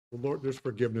The Lord, there's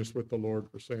forgiveness with the Lord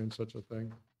for saying such a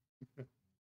thing.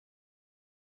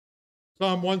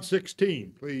 Psalm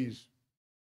 116, please.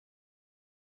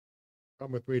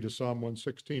 Come with me to Psalm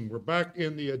 116. We're back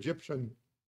in the Egyptian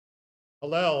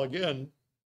Hallel again.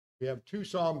 We have 2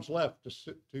 Psalms left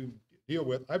to deal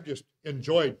with. I've just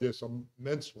enjoyed this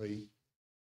immensely,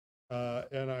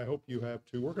 and I hope you have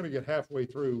too. We're going to get halfway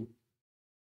through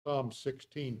Psalm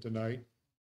 16 tonight,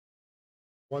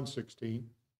 116.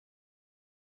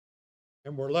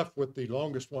 And we're left with the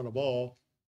longest one of all,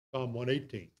 Psalm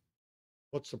 118.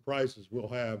 What surprises we'll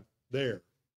have there.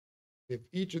 If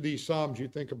each of these Psalms you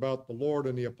think about the Lord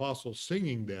and the apostles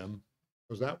singing them,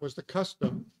 because that was the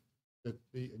custom, that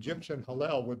the Egyptian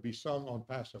Hallel would be sung on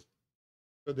Passover.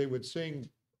 So they would sing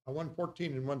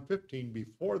 114 and 115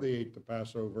 before they ate the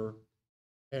Passover,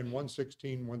 and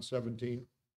 116, 117,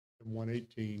 and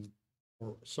 118,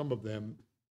 or some of them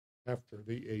after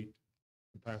they ate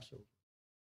the Passover.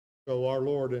 So our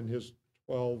Lord and his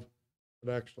 12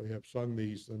 would actually have sung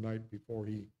these the night before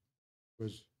he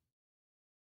was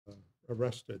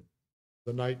arrested,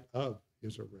 the night of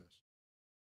his arrest.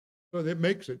 So that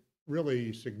makes it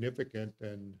really significant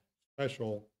and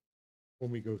special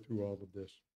when we go through all of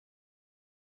this.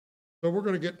 So we're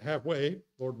going to get halfway,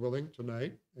 Lord willing,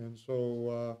 tonight. And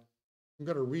so I'm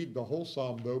going to read the whole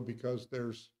psalm, though, because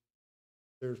there's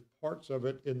parts of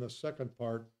it in the second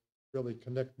part really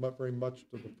connect very much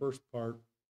to the first part.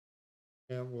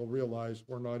 And we'll realize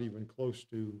we're not even close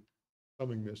to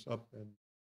summing this up and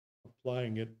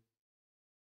applying it.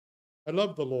 I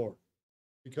love the Lord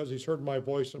because he's heard my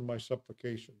voice and my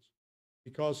supplications.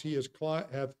 Because he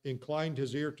hath inclined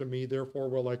his ear to me, therefore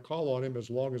will I call on him as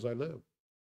long as I live.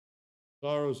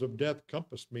 Sorrows of death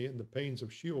compassed me, and the pains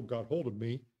of Sheol got hold of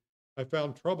me. I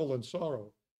found trouble and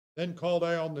sorrow. Then called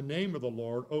I on the name of the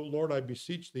Lord. O Lord, I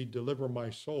beseech thee, deliver my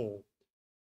soul.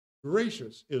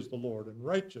 Gracious is the Lord, and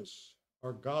righteous.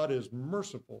 Our God is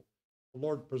merciful. The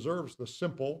Lord preserves the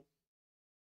simple.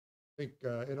 I think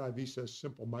NIV says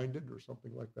simple-minded or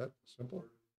something like that. Simple.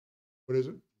 What is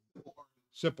it?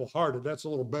 Simple-hearted. That's a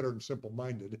little better than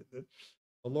simple-minded, isn't it?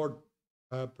 The Lord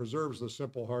preserves the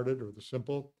simple-hearted or the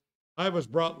simple. I was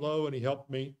brought low, and he helped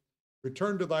me.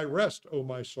 Return to thy rest, O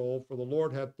my soul, for the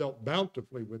Lord hath dealt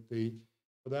bountifully with thee.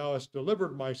 For thou hast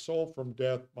delivered my soul from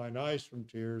death, mine eyes from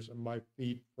tears, and my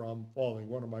feet from falling.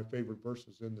 One of my favorite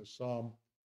verses in this psalm.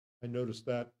 I noticed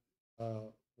that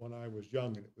when I was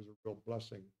young, and it was a real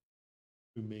blessing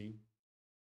to me.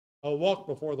 I'll walk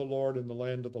before the Lord in the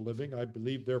land of the living. I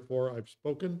believe, therefore, I've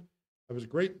spoken. I was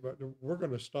great, but we're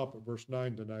going to stop at verse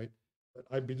 9 tonight. But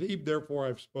I believe, therefore,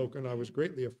 I've spoken. I was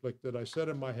greatly afflicted. I said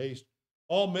in my haste,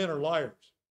 all men are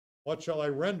liars. What shall I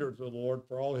render to the Lord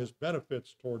for all his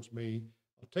benefits towards me?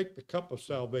 I'll take the cup of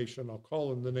salvation. I'll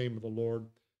call in the name of the Lord.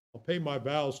 I'll pay my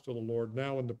vows to the Lord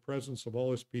now in the presence of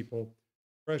all his people.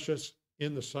 Precious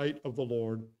in the sight of the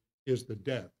Lord is the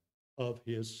death of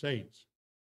his saints.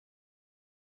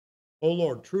 O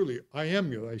Lord, truly, I am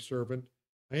thy servant.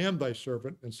 I am thy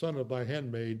servant and son of thy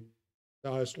handmaid.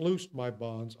 Thou hast loosed my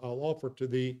bonds. I'll offer to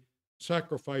thee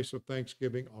sacrifice of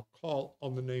thanksgiving. I'll call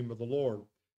on the name of the Lord.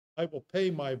 I will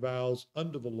pay my vows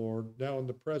unto the Lord now in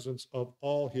the presence of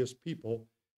all his people.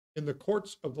 In the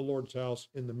courts of the Lord's house,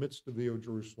 in the midst of thee, O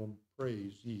Jerusalem,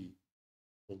 praise ye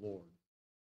the Lord.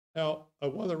 Now,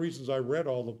 one of the reasons I read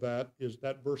all of that is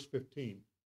that verse 15.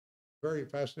 Very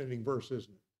fascinating verse,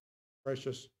 isn't it?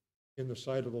 Precious in the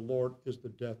sight of the Lord is the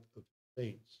death of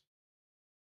saints.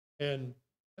 And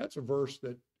that's a verse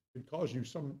that could cause you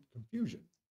some confusion.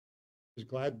 Is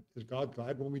God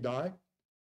glad when we die?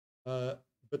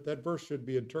 But that verse should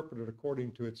be interpreted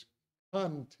according to its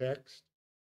context.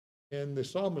 And the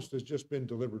psalmist has just been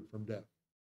delivered from death.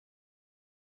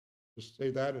 Just say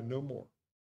that and no more.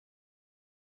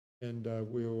 And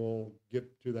we will get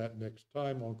to that next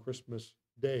time on Christmas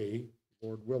Day,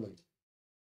 Lord willing.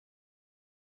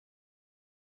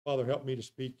 Father, help me to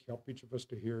speak. Help each of us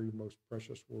to hear your most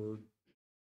precious word.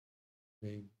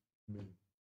 Amen.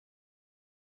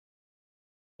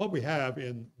 What we have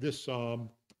in this psalm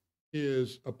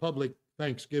is a public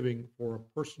thanksgiving for a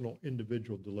personal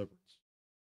individual deliverance.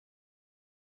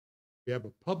 We have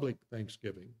a public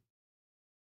thanksgiving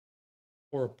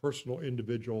for a personal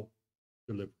individual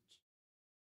deliverance.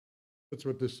 That's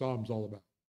what this psalm's all about.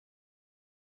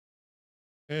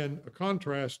 And a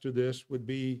contrast to this would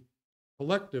be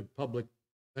collective public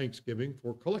thanksgiving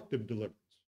for collective deliverance.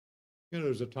 You know,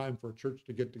 there's a time for a church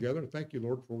to get together. Thank you,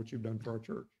 Lord, for what you've done for our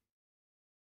church.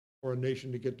 For a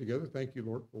nation to get together. Thank you,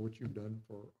 Lord, for what you've done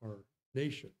for our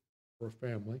nation, for a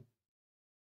family.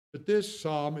 But this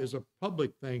psalm is a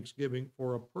public thanksgiving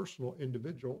for a personal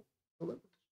individual deliverance.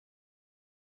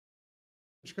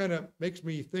 which kind of makes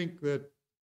me think that,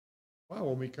 wow,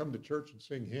 when we come to church and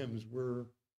sing hymns, we're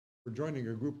joining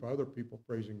a group of other people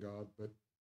praising God, but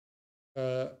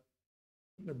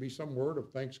shouldn't there be some word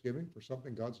of thanksgiving for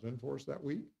something God's done for us that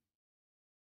week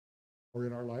or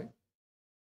in our life?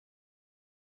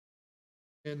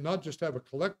 And not just have a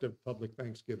collective public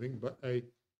thanksgiving, but a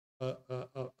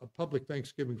public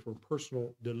thanksgiving for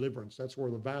personal deliverance. That's where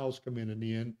the vows come in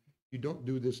the end. You don't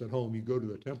do this at home. You go to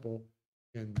the temple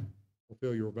and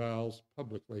fulfill your vows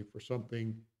publicly for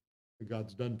something that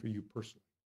God's done for you personally.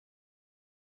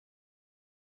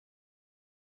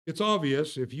 It's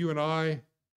obvious if you and I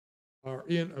are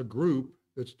in a group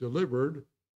that's delivered,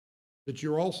 that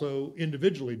you're also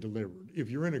individually delivered. If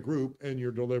you're in a group and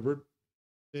you're delivered,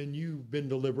 then you've been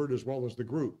delivered as well as the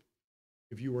group.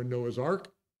 If you were in Noah's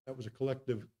Ark, that was a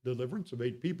collective deliverance of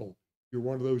 8 people. You're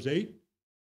one of those 8.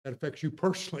 That affects you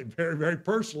personally, very, very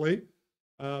personally.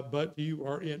 But you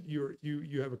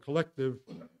have a collective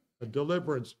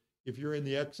deliverance. If you're in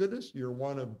the Exodus, you're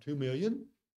one of 2 million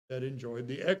that enjoyed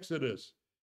the Exodus.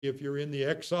 If you're in the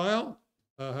exile,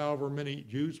 however many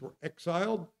Jews were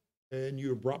exiled, and you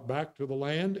were brought back to the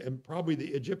land, and probably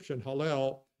the Egyptian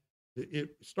Hallel,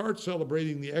 it starts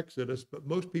celebrating the Exodus, but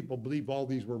most people believe all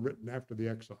these were written after the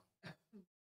exile.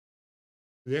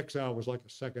 The exile was like a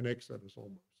second Exodus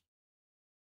almost.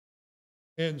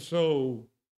 And so,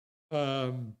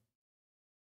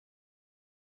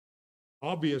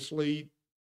 obviously,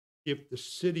 if the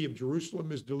city of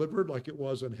Jerusalem is delivered like it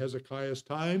was in Hezekiah's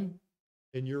time,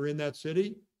 and you're in that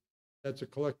city, that's a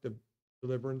collective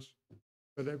deliverance.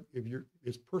 But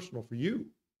it's personal for you.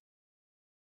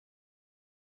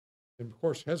 And of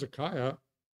course, Hezekiah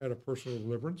had a personal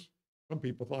deliverance. Some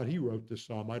people thought he wrote this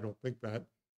psalm. I don't think that,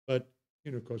 but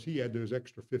because he had those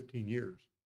extra 15 years.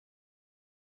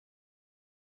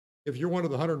 If you're one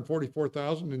of the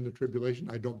 144,000 in the tribulation,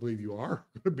 I don't believe you are.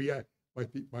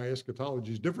 My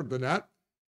eschatology is different than that.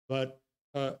 But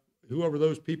whoever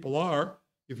those people are,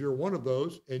 if you're one of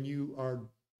those and you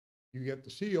get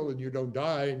the seal and you don't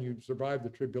die and you survive the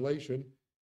tribulation,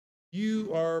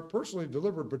 you are personally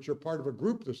delivered, but you're part of a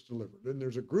group that's delivered. And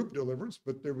there's a group deliverance,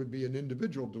 but there would be an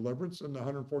individual deliverance, and the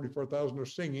 144,000 are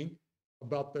singing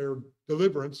about their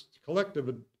deliverance,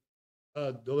 collective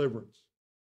deliverance.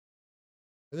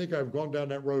 I think I've gone down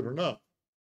that road enough.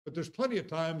 But there's plenty of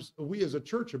times we as a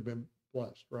church have been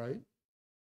blessed, right?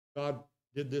 God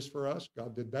did this for us.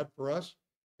 God did that for us.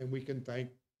 And we can thank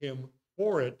him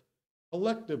for it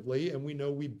collectively. And we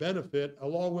know we benefit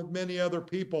along with many other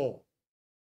people.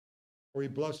 Or he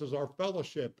blesses our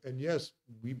fellowship. And yes,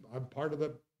 I'm part of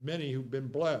the many who've been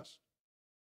blessed.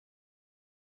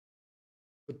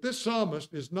 But this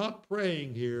psalmist is not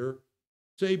praying here,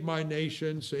 save my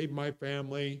nation, save my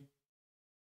family.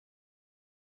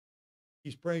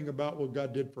 He's praying about what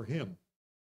God did for him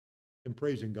and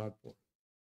praising God for it.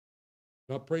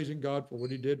 Not praising God for what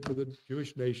he did for the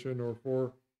Jewish nation or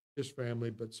for his family,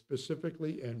 but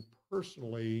specifically and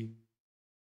personally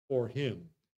for him.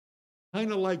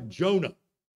 Kind of like Jonah,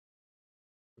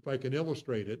 if I can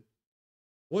illustrate it.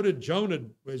 What did Jonah,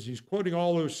 as he's quoting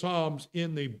all those Psalms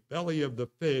in the belly of the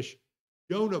fish,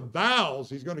 Jonah vows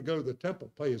he's going to go to the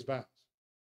temple, pay his vows.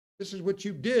 This is what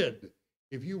you did.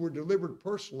 If you were delivered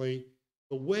personally,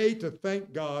 the way to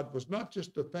thank God was not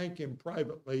just to thank him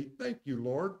privately, thank you,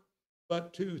 Lord,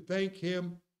 but to thank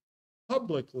him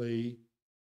publicly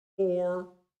for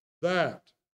that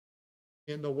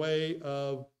in the way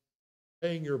of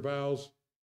paying your vows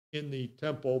in the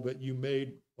temple that you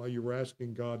made while you were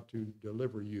asking God to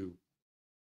deliver you.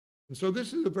 And so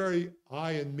this is a very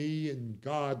I and me and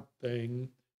God thing,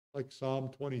 like Psalm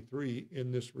 23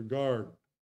 in this regard.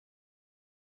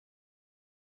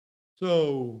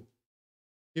 So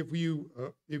if you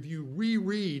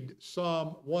reread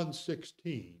Psalm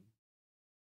 116,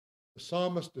 the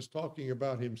psalmist is talking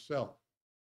about himself.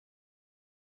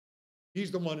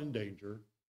 He's the one in danger.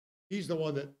 He's the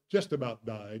one that just about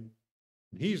died.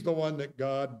 He's the one that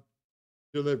God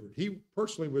delivered. He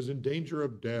personally was in danger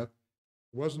of death.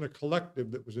 It wasn't a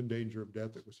collective that was in danger of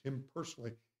death. It was him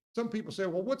personally. Some people say,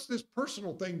 well, what's this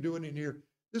personal thing doing in here?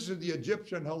 This is the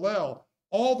Egyptian Hallel.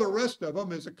 All the rest of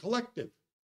them is a collective.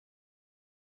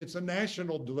 It's a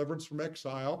national deliverance from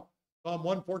exile. Psalm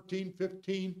 114,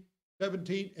 15,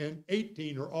 17, and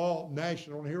 18 are all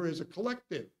national, and here is a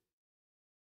collective.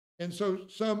 And so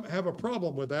some have a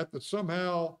problem with that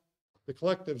somehow the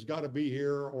collective's got to be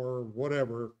here or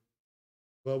whatever.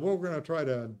 But we're going to try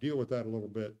to deal with that a little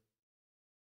bit.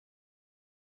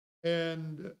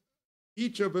 And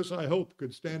each of us, I hope,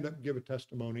 could stand up and give a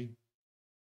testimony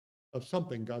of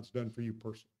something God's done for you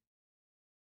personally.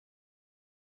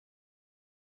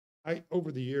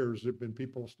 Over the years, there have been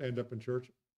people stand up in church.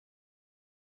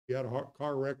 We had a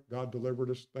car wreck, God delivered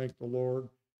us, thank the Lord.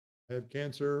 I had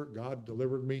cancer, God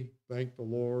delivered me, thank the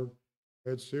Lord.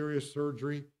 I had serious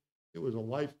surgery. It was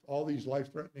all these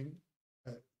life-threatening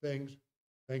things,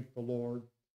 thank the Lord.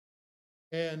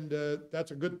 And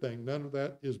that's a good thing. None of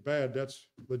that is bad. That's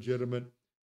legitimate.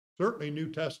 Certainly New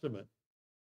Testament.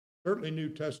 Certainly New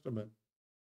Testament.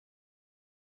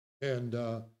 And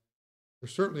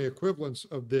there's certainly equivalents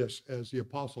of this, as the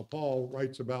Apostle Paul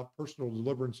writes about personal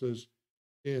deliverances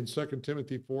in 2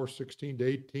 Timothy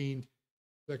 4:16-18,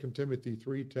 2 Timothy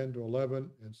 3:10-11,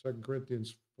 and 2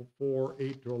 Corinthians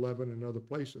 4:8-11, and other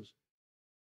places.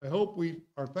 I hope we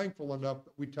are thankful enough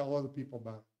that we tell other people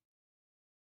about it.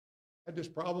 I had this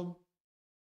problem,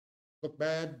 looked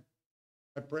bad,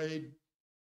 I prayed,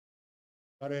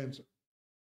 God answered.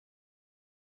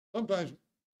 Sometimes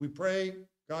we pray,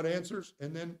 God answers,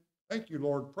 and then thank you,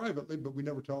 Lord, privately, but we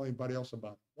never tell anybody else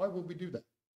about it. Why would we do that?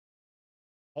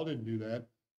 Paul didn't do that.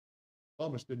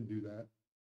 Thomas didn't do that.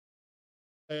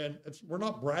 And we're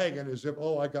not bragging as if,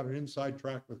 oh, I got an inside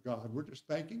track with God. We're just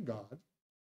thanking God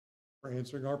for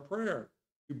answering our prayer.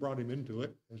 We brought him into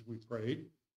it as we prayed.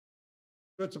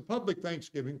 So it's a public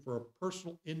thanksgiving for a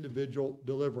personal, individual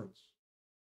deliverance.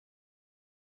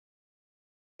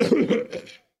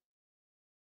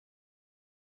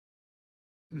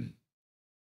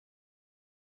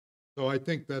 So I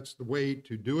think that's the way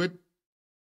to do it.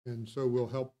 And so we'll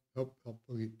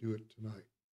helpfully do it tonight.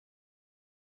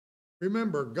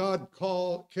 Remember, God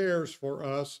cares for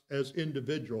us as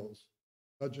individuals,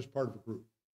 not just part of a group.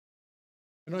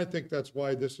 And I think that's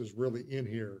why this is really in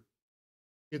here.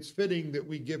 It's fitting that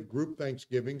we give group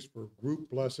thanksgivings for group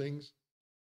blessings,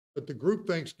 but the group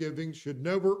thanksgiving should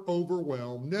never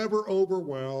overwhelm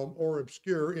or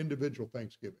obscure individual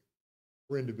thanksgiving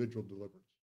or individual deliverance.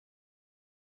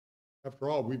 After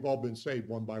all, we've all been saved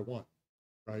one by one,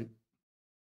 right?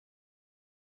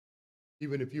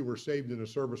 Even if you were saved in a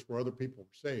service where other people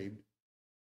were saved,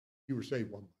 you were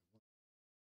saved one by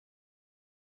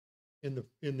one.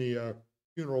 In the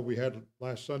funeral we had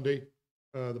last Sunday,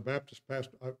 the Baptist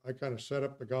pastor, I kind of set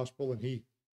up the gospel and he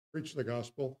preached the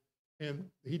gospel,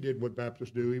 and he did what Baptists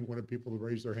do. He wanted people to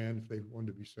raise their hand if they wanted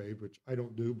to be saved, which I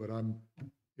don't do, but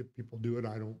if people do it,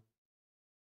 I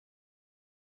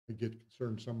get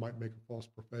concerned some might make a false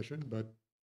profession, but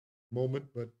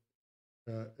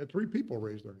three people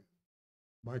raised their hand,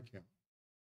 my count.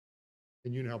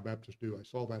 And you know how Baptists do. I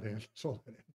saw that hand,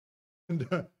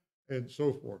 and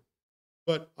so forth.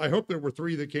 But I hope there were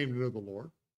three that came to know the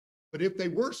Lord. But if they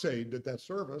were saved at that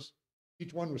service,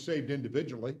 each one was saved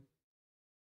individually.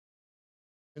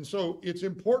 And so it's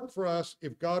important for us,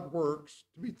 if God works,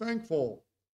 to be thankful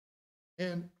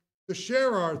and to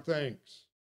share our thanks.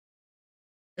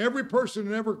 Every person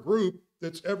in every group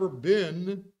that's ever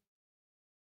been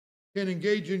can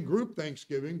engage in group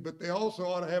thanksgiving, but they also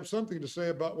ought to have something to say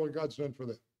about what God's done for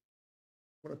them.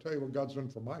 I want to tell you what God's done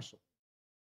for my soul.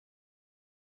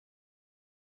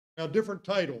 Now, different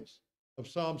titles of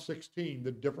Psalm 16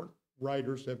 that different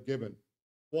writers have given.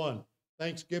 1,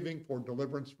 thanksgiving for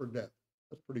deliverance for death.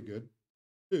 That's pretty good.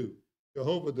 2,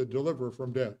 Jehovah the deliverer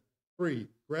from death. 3,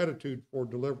 gratitude for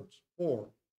deliverance. 4,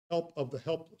 help of the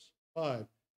helpless. 5,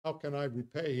 how can I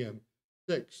repay him?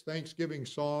 6, thanksgiving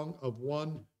song of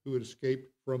one who had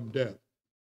escaped from death.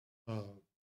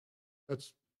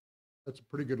 That's a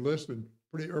pretty good list, and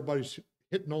everybody's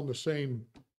hitting on the same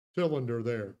cylinder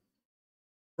there.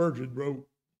 Spurgeon wrote,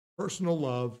 personal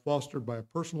love fostered by a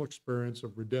personal experience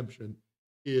of redemption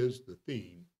is the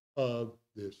theme of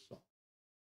this song.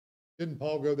 Didn't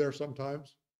Paul go there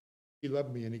sometimes? He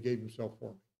loved me and he gave himself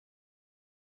for me.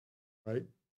 Right?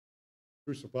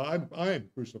 Crucified. I am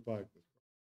crucified with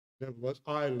Christ. Nevertheless,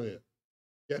 I live.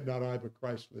 Yet not I, but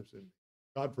Christ lives in me.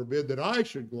 God forbid that I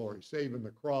should glory, save in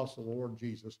the cross of the Lord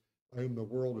Jesus, by whom the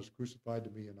world is crucified to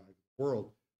me and I to the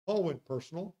world. Paul went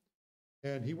personal,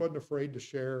 and he wasn't afraid to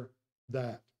share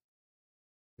that.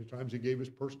 Many times he gave his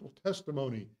personal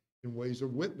testimony in ways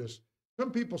of witness.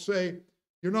 Some people say,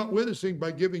 you're not witnessing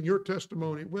by giving your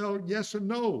testimony. Well, yes and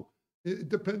no. It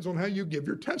depends on how you give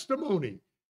your testimony.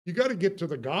 You got to get to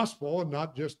the gospel and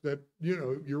not just that,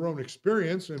 your own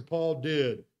experience, and Paul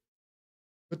did.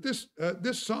 But this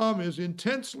psalm is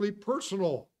intensely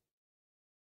personal,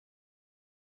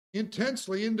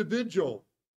 intensely individual.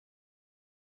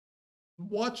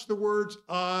 Watch the words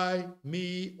I,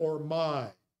 me, or my.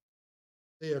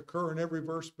 They occur in every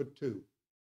verse but 2.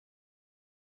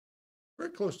 Very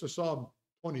close to Psalm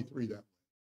 23 that way.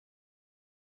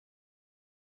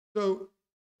 So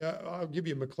I'll give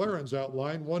you McLaren's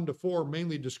outline. 1-4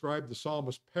 mainly describe the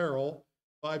psalmist's peril.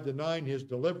 5-9 his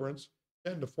deliverance.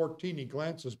 10 to 14, he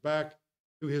glances back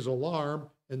to his alarm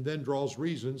and then draws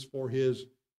reasons for his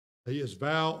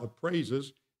vow of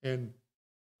praises. And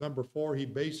number 4, he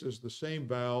bases the same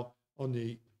vow on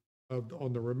the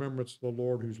remembrance of the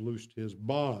Lord who's loosed his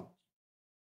bonds.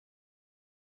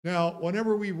 Now,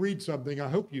 whenever we read something, I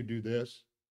hope you do this.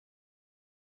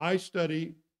 I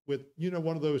study with,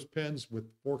 one of those pens with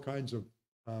 4 kinds of,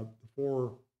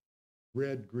 4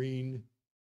 red, green,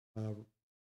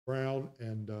 brown,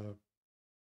 and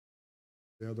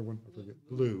the other one, I forget,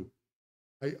 blue.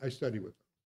 I study with them.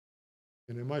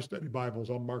 And in my study Bibles,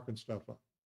 I'm marking stuff up.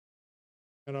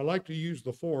 And I like to use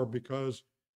the 4 because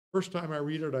first time I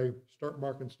read it, I start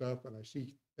marking stuff and I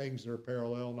see things that are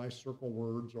parallel and I circle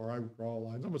words or I draw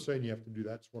lines. I'm not saying you have to do that.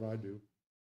 That's what I do.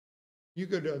 You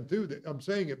could do that. I'm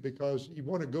saying it because you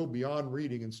want to go beyond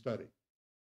reading and study.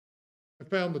 I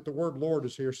found that the word Lord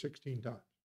is here 16 times.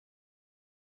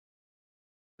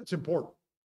 That's important.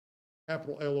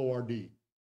 Capital Lord.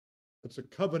 It's a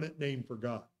covenant name for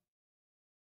God.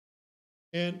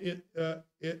 And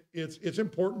it's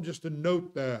important just to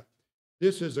note that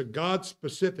this is a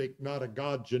God-specific, not a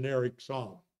God-generic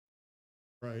psalm,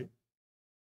 right?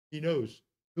 He knows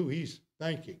who he's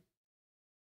thanking.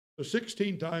 So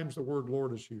 16 times the word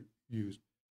Lord is used.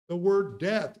 The word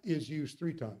death is used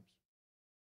 3 times.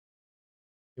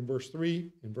 In verse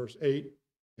 3, in verse 8,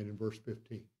 and in verse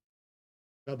 15.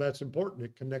 Now that's important.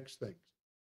 It connects things.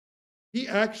 He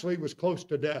actually was close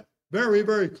to death. Very,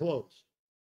 very close.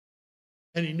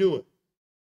 And he knew it.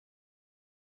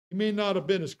 He may not have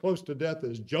been as close to death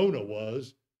as Jonah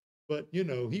was, but,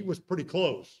 he was pretty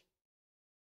close.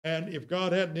 And if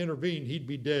God hadn't intervened, he'd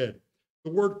be dead.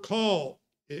 The word call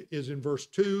is in verse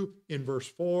 2, in verse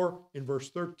 4, in verse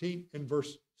 13, and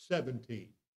verse 17.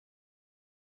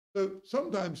 So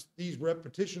sometimes these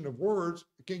repetition of words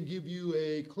can give you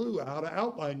a clue how to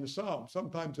outline the psalm.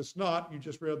 Sometimes it's not. You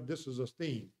just read this is a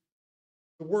theme.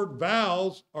 The word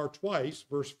vows are twice,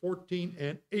 verse 14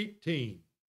 and 18.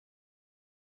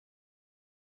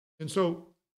 And so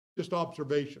just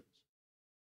observations.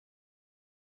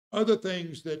 Other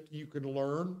things that you can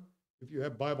learn if you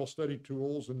have Bible study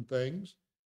tools and things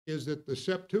is that the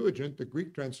Septuagint, the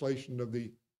Greek translation of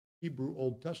the Hebrew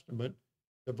Old Testament,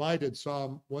 divided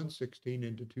Psalm 116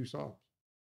 into 2 psalms.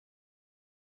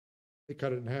 They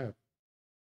cut it in half.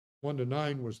 1 to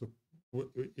 9 was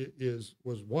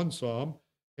one psalm,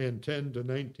 and 10 to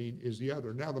 19 is the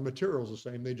other. Now the material is the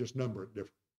same, they just number it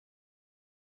different.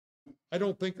 I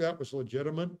don't think that was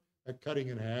legitimate at cutting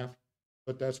in half,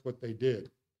 but that's what they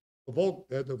did.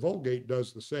 The Vulgate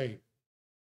does the same.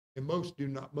 And most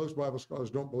Bible scholars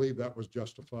don't believe that was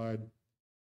justified.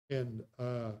 And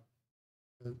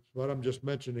what I'm just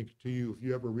mentioning to you, if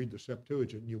you ever read the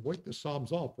Septuagint, you wait the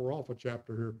Psalms off, we're off a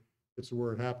chapter here. It's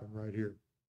where it happened right here.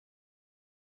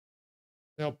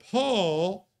 Now,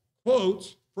 Paul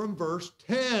quotes from verse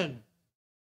 10.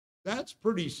 That's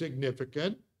pretty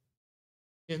significant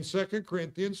in 2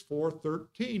 Corinthians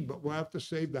 4:13, but we'll have to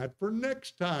save that for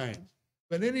next time.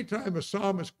 But anytime a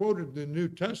psalm is quoted in the New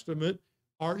Testament,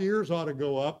 our ears ought to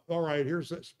go up. All right,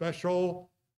 here's a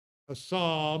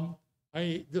psalm.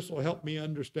 This will help me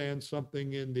understand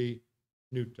something in the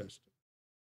New Testament.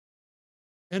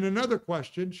 And another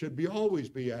question should always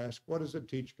be asked, what does it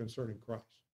teach concerning Christ?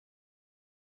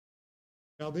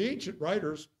 Now, the ancient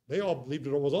writers, they all believed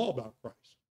it was all about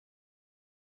Christ.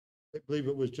 They believe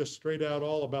it was just straight out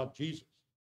all about Jesus.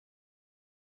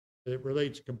 It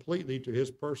relates completely to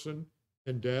his person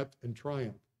and death and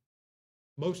triumph.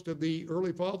 Most of the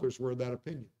early fathers were of that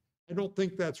opinion. I don't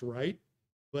think that's right,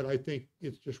 but I think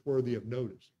it's just worthy of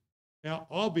notice. Now,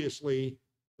 obviously,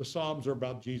 the Psalms are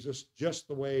about Jesus, just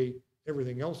the way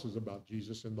everything else is about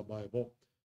Jesus in the Bible.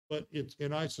 But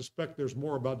and I suspect there's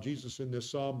more about Jesus in this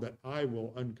Psalm that I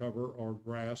will uncover or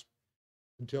grasp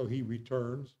until he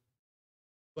returns.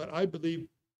 But I believe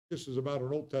this is about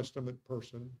an Old Testament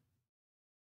person,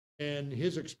 and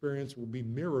his experience will be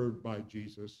mirrored by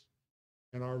Jesus.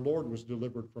 And our Lord was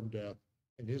delivered from death,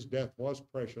 and his death was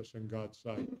precious in God's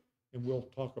sight. And we'll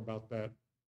talk about that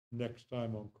next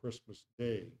time on Christmas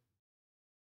Day.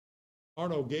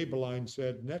 Arno Gabeline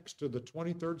said, next to the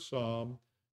 23rd Psalm,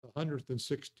 the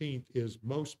 116th is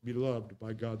most beloved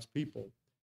by God's people.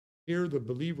 Here, the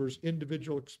believer's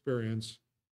individual experience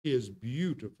is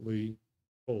beautifully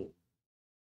told.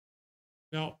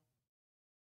 Now,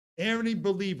 any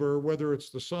believer, whether it's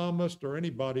the psalmist or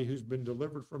anybody who's been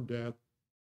delivered from death,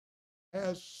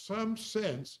 has some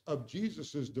sense of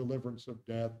Jesus's deliverance of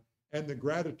death and the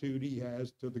gratitude he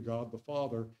has to the God the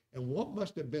Father, and what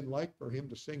must have been like for him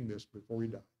to sing this before he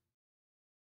died.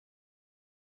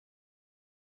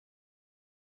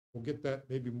 We'll get that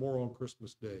maybe more on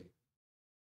Christmas Day.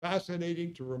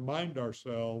 fascinating to remind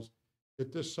ourselves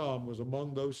that this psalm was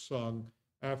among those sung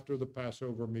after the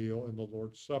Passover meal and the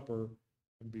Lord's Supper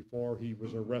and before he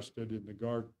was arrested in the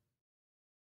garden.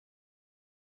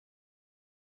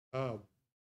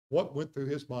 What went through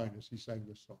his mind as he sang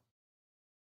this song?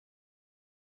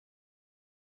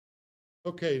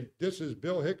 Okay, this is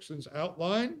Bill Hickson's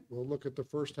outline. We'll look at the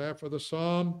first half of the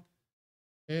psalm.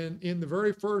 And in the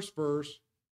very first verse,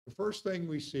 the first thing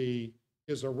we see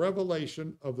is a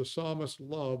revelation of the psalmist's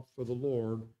love for the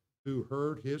Lord who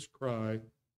heard his cry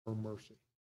for mercy.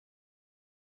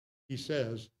 He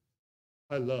says,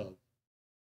 I love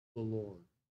the Lord.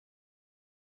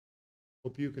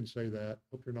 Hope you can say that.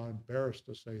 Hope you're not embarrassed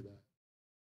to say that.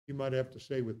 You might have to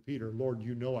say with Peter, Lord,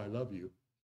 you know I love you.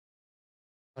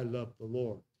 I love the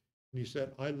Lord. And he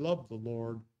said, I love the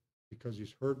Lord because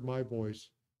he's heard my voice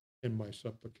and my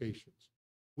supplications.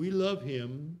 We love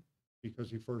him because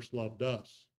he first loved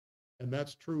us. And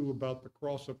that's true about the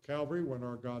cross of Calvary when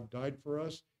our God died for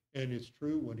us. And it's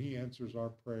true when he answers our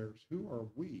prayers. Who are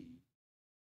we?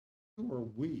 Who are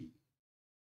we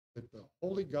that the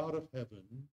holy God of heaven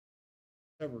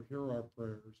ever hear our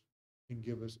prayers and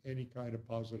give us any kind of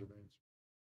positive answer?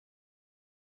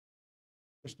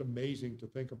 Just amazing to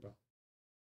think about.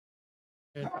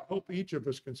 And I hope each of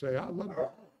us can say, I love God.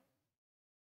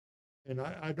 And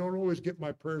I don't always get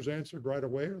my prayers answered right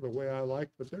away or the way I like,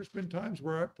 but there's been times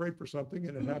where I prayed for something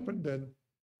and it happened. And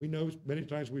we know many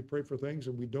times we pray for things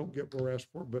and we don't get what we're asked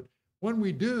for. But when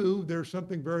we do, there's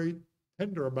something very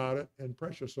tender about it and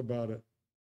precious about it.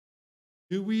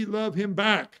 Do we love him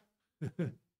back?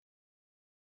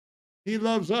 He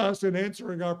loves us in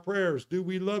answering our prayers. Do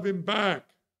we love him back?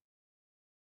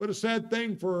 What a sad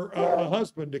thing for a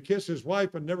husband to kiss his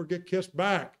wife and never get kissed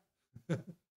back.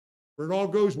 Where it all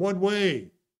goes one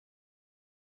way.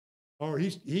 Or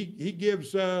he gives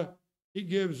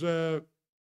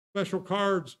special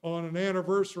cards on an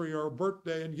anniversary or a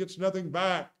birthday and gets nothing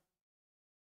back.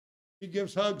 He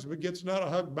gives hugs but gets not a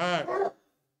hug back.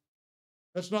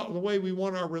 That's not the way we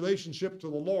want our relationship to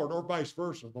the Lord, or vice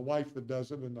versa. The wife that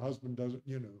does it and the husband does it,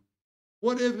 you know.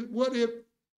 What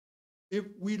if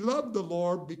we love the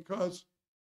Lord because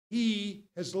he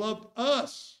has loved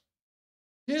us?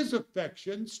 His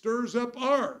affection stirs up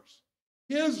ours.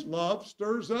 His love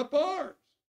stirs up ours.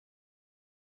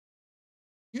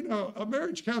 You know, a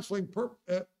marriage counseling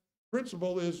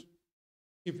principle is,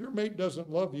 if your mate doesn't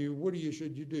love you, what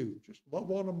should you do? Just love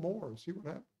on them more and see what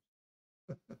happens.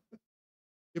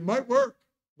 It might work.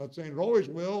 I'm not saying it always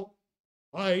will.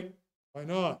 Might. Why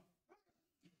not?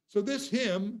 So this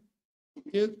hymn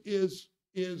is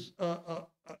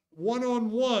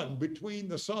one-on-one between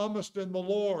the psalmist and the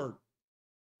Lord.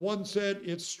 One said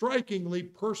it's strikingly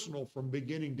personal from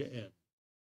beginning to end.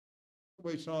 The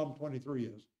way Psalm 23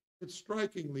 is. It's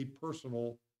strikingly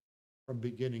personal from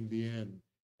beginning to end.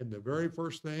 And the very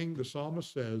first thing the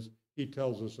psalmist says, he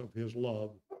tells us of his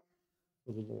love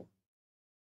for the Lord.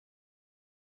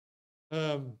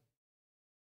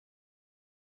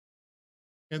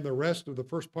 And the rest of the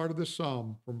first part of this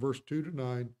psalm, from verse 2 to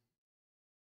 9,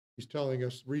 he's telling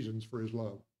us reasons for his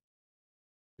love.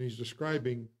 And he's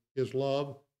describing his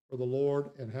love for the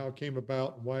Lord and how it came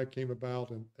about and why it came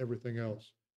about and everything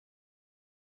else.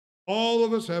 All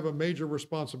of us have a major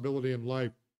responsibility in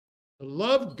life to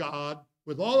love God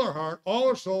with all our heart, all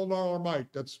our soul, and all our might.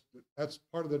 That's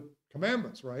part of the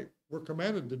commandments, right? We're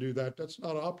commanded to do that. That's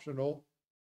not optional.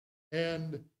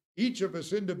 And each of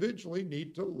us individually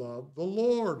need to love the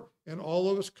Lord, and all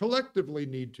of us collectively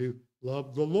need to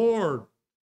love the Lord.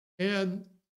 And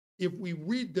if we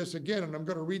read this again, and I'm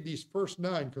going to read these first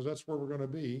 9 because that's where we're going to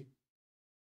be,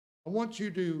 I want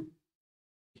you to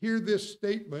hear this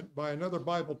statement by another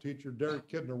Bible teacher, Derek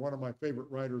Kidner, one of my favorite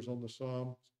writers on the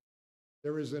Psalms.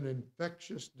 There is an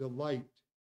infectious delight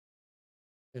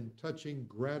and touching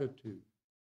gratitude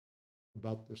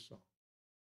about this psalm.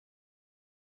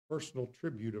 Personal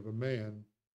tribute of a man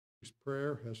whose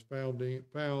prayer has found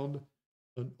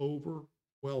an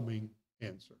overwhelming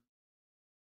answer.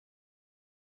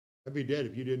 I'd be dead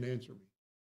if you didn't answer me.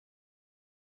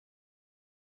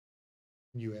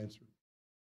 And you answered me.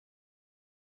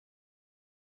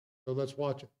 So let's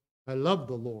watch it. I love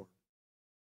the Lord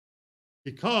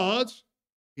because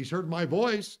he's heard my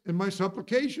voice and my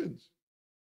supplications.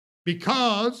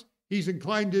 Because he's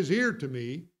inclined his ear to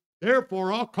me,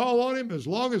 therefore I'll call on him as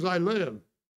long as I live.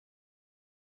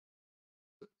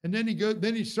 And then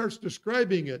he starts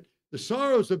describing it. The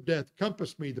sorrows of death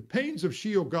compassed me. The pains of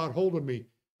Sheol got hold of me.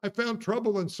 I found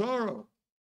trouble and sorrow.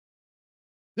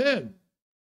 Then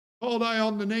called I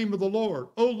on the name of the Lord.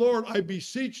 O Lord, I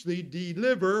beseech thee,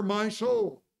 deliver my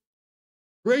soul.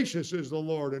 Gracious is the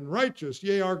Lord and righteous.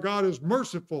 Yea, our God is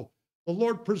merciful. The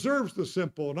Lord preserves the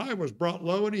simple, and I was brought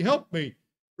low, and he helped me.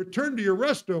 Return to your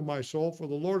rest, O my soul, for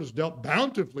the Lord has dealt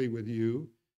bountifully with you.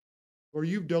 For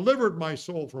you've delivered my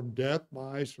soul from death,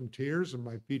 my eyes from tears, and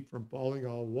my feet from falling.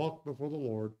 I'll walk before the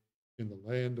Lord in the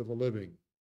land of the living.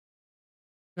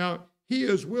 Now, he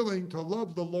is willing to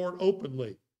love the Lord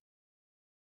openly,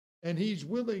 and he's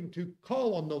willing to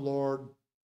call on the Lord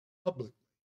publicly.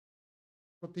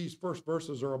 What these first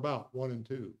verses are about, 1 and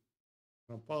 2.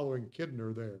 I'm following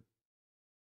Kidner there.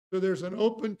 So there's an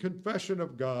open confession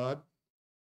of God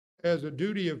as a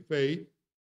duty of faith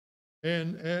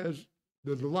and as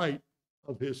the delight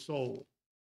of his soul.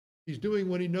 He's doing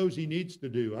what he knows he needs to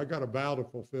do. I got a vow to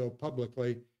fulfill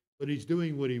publicly, but he's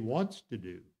doing what he wants to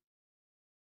do.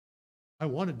 I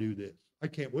want to do this. I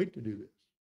can't wait to do this.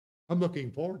 I'm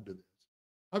looking forward to this.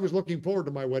 I was looking forward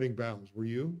to my wedding vows. Were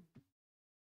you?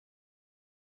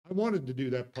 I wanted to do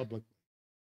that publicly.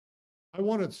 I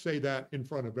wanted to say that in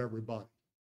front of everybody.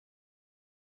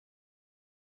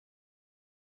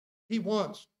 He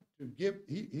wants to give,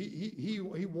 he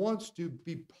wants to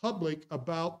be public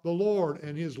about the Lord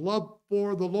and his love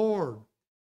for the Lord.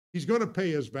 He's going to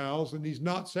pay his vows, and he's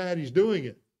not sad he's doing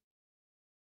it.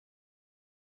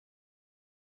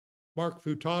 Mark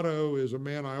Futato is a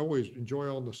man I always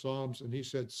enjoy on the Psalms, and he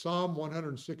said Psalm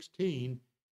 116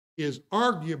 is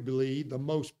arguably the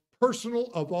most personal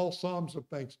of all Psalms of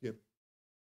thanksgiving.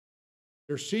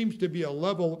 There seems to be a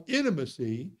level of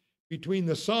intimacy between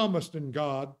the psalmist and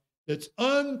God that's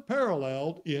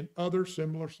unparalleled in other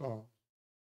similar psalms.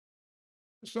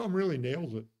 The psalm really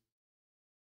nails it.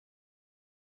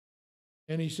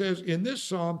 And he says, in this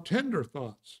psalm, tender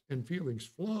thoughts and feelings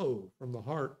flow from the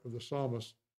heart of the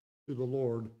psalmist to the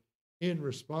Lord in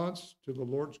response to the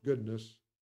Lord's goodness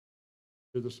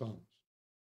to the psalmist.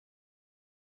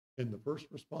 In the first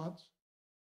response,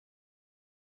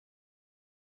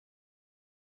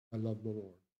 I love the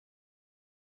Lord.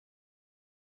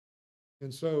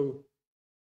 And so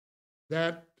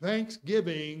that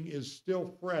thanksgiving is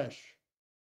still fresh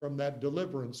from that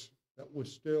deliverance that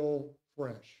was still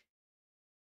fresh.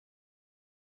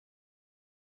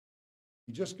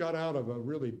 He just got out of a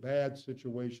really bad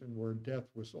situation where death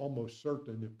was almost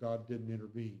certain if God didn't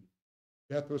intervene.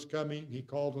 Death was coming. He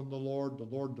called on the Lord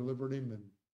delivered him, and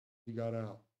he got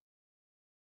out.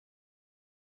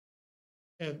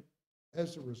 And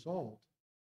as a result,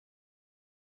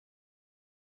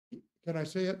 can I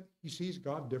say it? He sees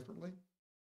God differently.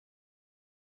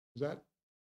 Is that?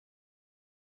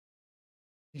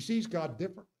 He sees God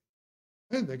differently.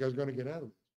 I didn't think I was going to get out of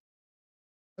this.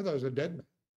 I thought I was a dead man.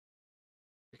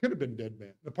 I could have been a dead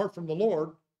man. Apart from the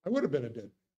Lord, I would have been a dead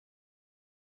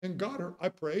man. And God, I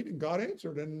prayed, and God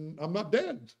answered, and I'm not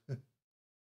dead.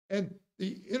 And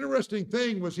the interesting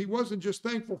thing was he wasn't just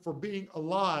thankful for being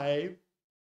alive.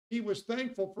 He was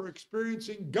thankful for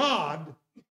experiencing God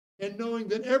and knowing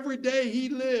that every day he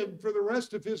lived for the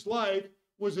rest of his life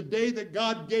was a day that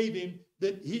God gave him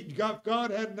that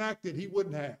God hadn't acted, he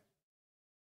wouldn't have.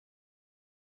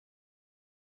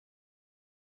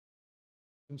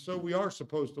 And so we are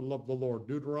supposed to love the Lord.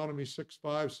 Deuteronomy 6,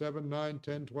 5, 7, 9,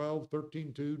 10, 12,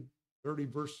 13, 2, 30,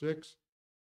 verse 6.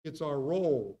 It's our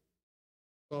role.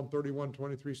 Psalm 31,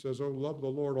 23 says, oh, love the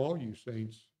Lord, all you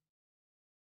saints.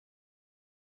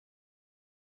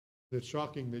 It's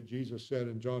shocking that Jesus said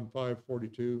in John 5,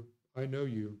 42, I know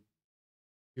you.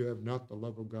 You have not the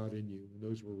love of God in you. And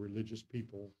those were religious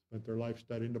people, spent their life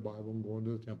studying the Bible and going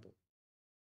to the temple.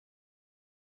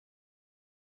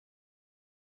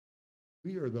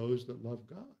 We are those that love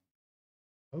God.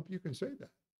 I hope you can say that.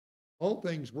 All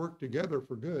things work together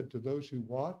for good to those who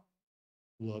what?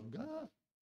 Love God.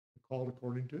 Called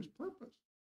according to his purpose.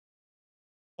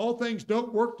 All things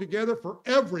don't work together for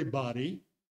everybody,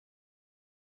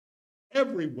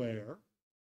 everywhere.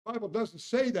 The Bible doesn't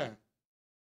say that.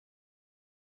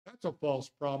 That's a false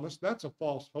promise. That's a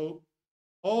false hope.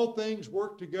 All things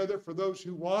work together for those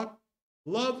who what?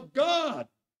 Love God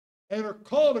and are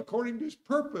called according to his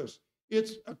purpose.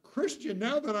 It's a Christian.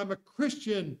 Now that I'm a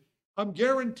Christian, I'm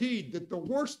guaranteed that the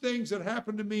worst things that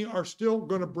happen to me are still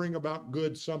going to bring about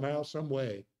good somehow, some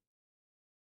way.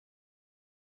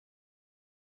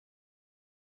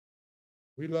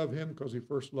 We love him because he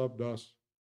first loved us.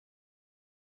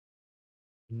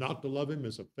 Not to love him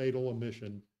is a fatal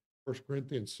omission. 1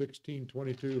 Corinthians 16,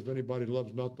 22, if anybody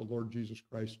loves not the Lord Jesus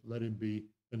Christ, let him be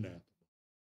anathema.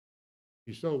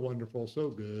 He's so wonderful, so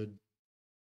good.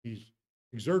 He's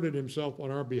exerted himself on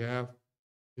our behalf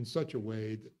in such a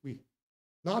way that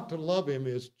not to love him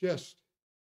is just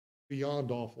beyond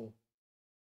awful.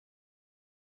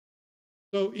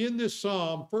 So in this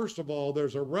psalm, first of all,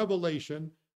 there's a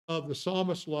revelation of the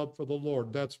psalmist's love for the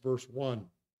Lord. That's verse 1.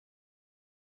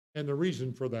 And the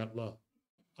reason for that love.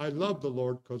 I love the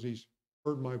Lord because he's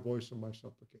heard my voice and my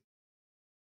supplication.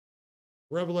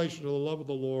 Revelation of the love of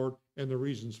the Lord and the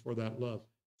reasons for that love.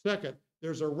 Second,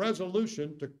 there's a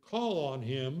resolution to call on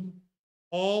him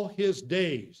all his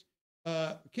days.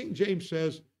 King James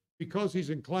says, because he's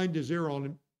inclined his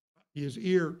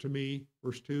ear to me,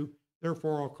 verse 2,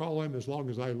 therefore I'll call him as long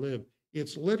as I live.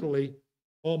 It's literally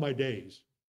all my days.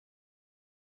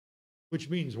 Which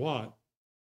means what?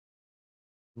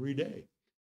 Every day.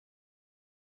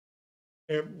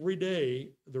 Every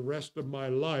day, the rest of my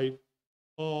life,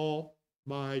 all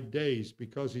my days,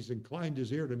 because he's inclined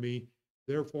his ear to me,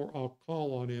 therefore I'll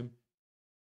call on him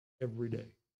every day,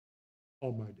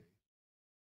 all my days.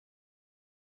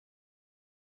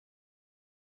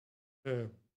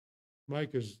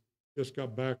 Mike has just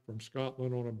got back from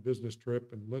Scotland on a business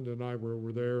trip, and Linda and I were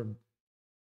over there. And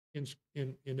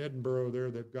in Edinburgh,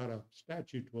 there they've got a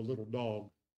statue to a little dog.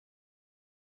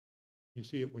 You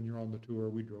see it when you're on the tour.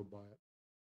 We drove by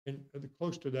it, and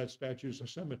close to that statue is a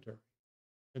cemetery,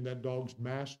 and that dog's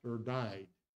master died.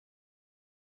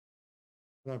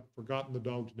 And I've forgotten the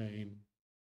dog's name.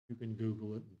 You can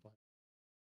Google it and find it.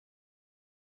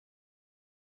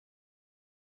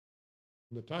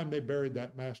 From the time they buried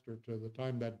that master to the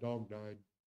time that dog died,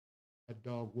 that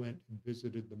dog went and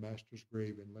visited the master's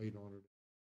grave and laid on it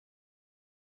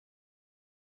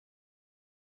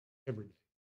every day.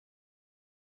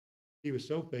 He was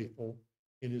so faithful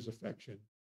in his affection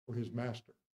for his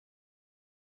master.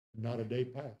 Not a day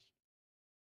passed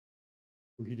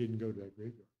where he didn't go to that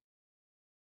graveyard.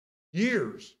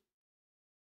 Years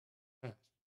passed.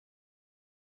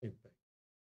 Same thing.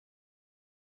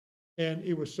 And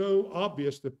it was so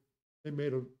obvious that they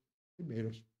made a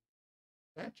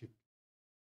statue.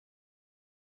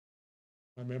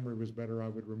 My memory was better, I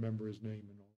would remember his name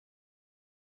and all.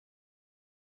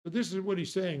 But this is what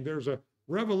he's saying. There's a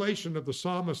revelation of the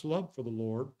psalmist's love for the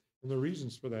Lord and the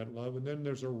reasons for that love. And then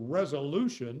there's a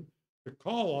resolution to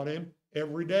call on him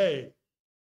every day.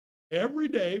 Every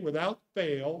day, without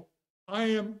fail, I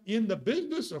am in the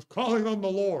business of calling on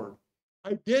the Lord.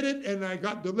 I did it and I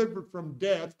got delivered from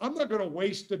death. I'm not going to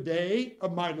waste a day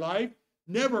of my life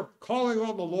never calling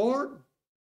on the Lord.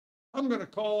 I'm going to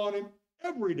call on him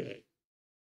every day.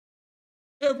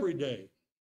 Every day.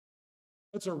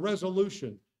 That's a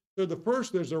resolution. So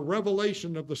there's a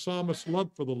revelation of the psalmist's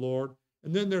love for the Lord,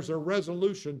 and then there's a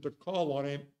resolution to call on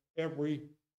him every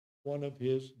one of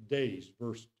his days,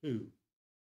 verse 2.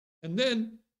 And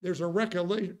then there's a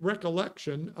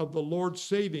recollection of the Lord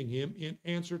saving him in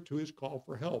answer to his call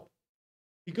for help.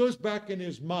 He goes back in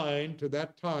his mind to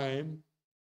that time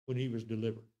when he was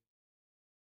delivered.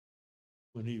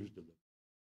 When he was delivered.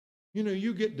 You know,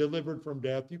 you get delivered from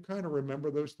death, you kind of remember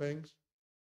those things.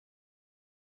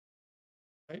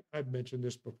 I've mentioned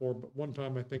this before, but one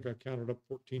time I think I counted up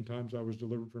 14 times I was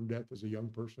delivered from death as a young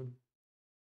person.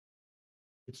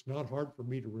 It's not hard for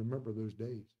me to remember those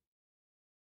days.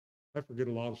 I forget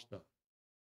a lot of stuff.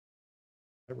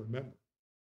 I remember.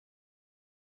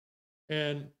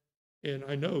 And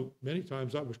I know many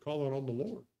times I was calling on the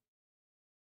Lord.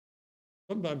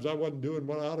 Sometimes I wasn't doing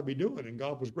what I ought to be doing, and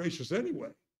God was gracious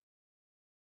anyway.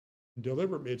 And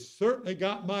delivered me. It certainly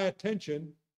got my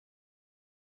attention.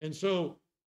 And so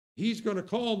he's going to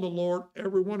call on the Lord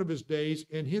every one of his days,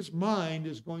 and his mind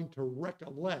is going to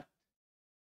recollect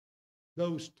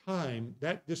those time,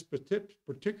 this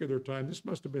particular time. This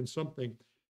must have been something.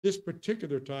 This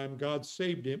particular time, God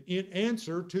saved him in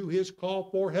answer to his call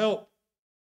for help.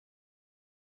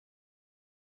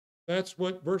 That's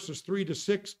what verses 3 to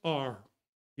 6 are.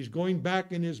 He's going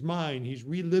back in his mind. He's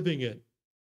reliving it.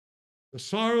 The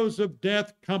sorrows of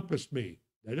death compassed me.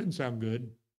 That doesn't sound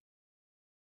good.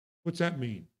 What's that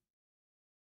mean?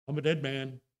 I'm a dead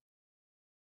man.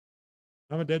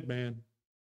 I'm a dead man.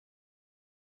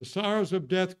 The sorrows of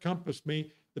death compassed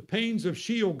me. The pains of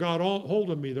Sheol got hold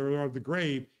of me. There are the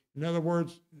grave. In other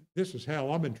words, this is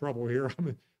hell. I'm in trouble here.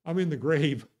 I'm in the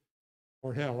grave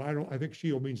or hell. I think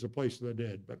Sheol means the place of the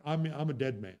dead, but I'm a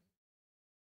dead man.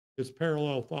 It's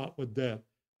parallel thought with death.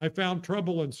 I found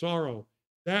trouble and sorrow.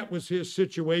 That was his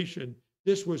situation.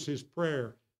 This was his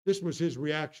prayer. This was his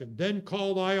reaction. Then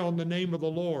called I on the name of the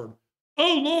Lord.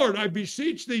 Oh Lord, I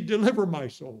beseech thee, deliver my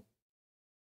soul.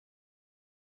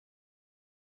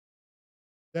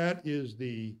 That is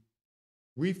the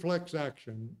reflex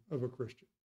action of a Christian.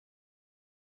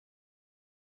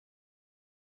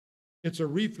 It's a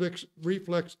reflex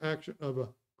action of a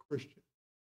Christian.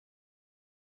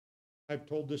 I've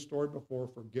told this story before,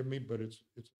 forgive me, but it's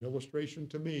an illustration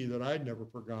to me that I never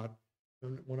forgot.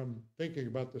 And when I'm thinking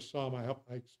about this psalm, I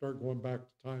start going back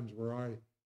to times where I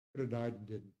could have died and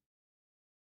didn't.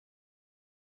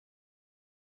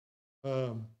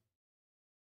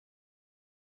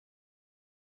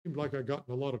 Seemed like I got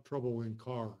in a lot of trouble in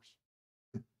cars.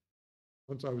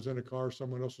 Once I was in a car,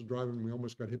 someone else was driving, and we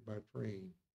almost got hit by a train.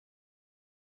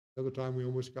 The other time we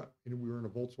almost got, we were in a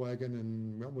Volkswagen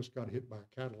and we almost got hit by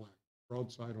a Cadillac,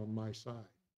 broadside on my side.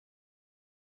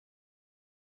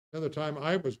 Another time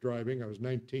I was driving, I was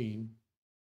 19,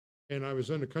 and I was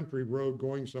in a country road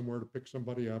going somewhere to pick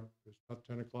somebody up. It was about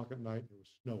 10 o'clock at night, and it was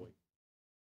snowing.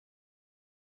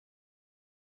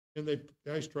 And the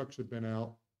ice trucks had been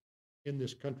out in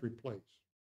this country place.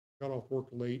 Got off work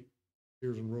late,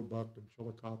 Sears and Roebuck and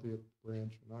Chillicothe at the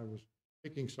branch, and I was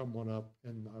picking someone up,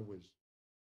 and I was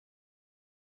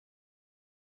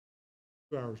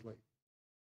 2 hours late.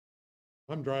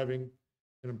 I'm driving,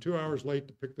 and I'm 2 hours late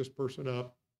to pick this person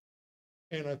up.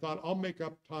 And I thought I'll make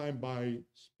up time by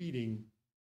speeding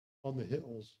on the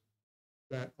hills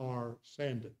that are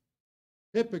sanded.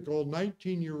 Typical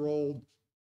 19-year-old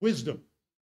wisdom.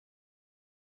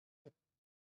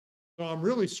 So I'm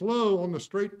really slow on the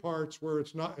straight parts where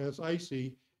it's not as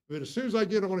icy. But as soon as I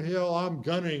get on a hill, I'm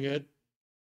gunning it.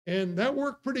 And that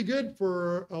worked pretty good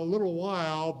for a little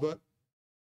while, but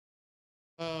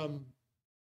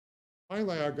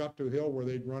finally I got to a hill where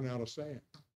they'd run out of sand.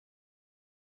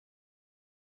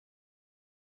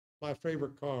 My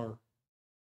favorite car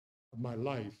of my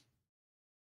life,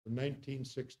 the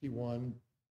 1961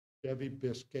 Chevy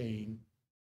Biscayne.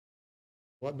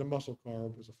 Wasn't a muscle car,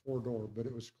 it was a four-door, but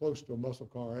it was close to a muscle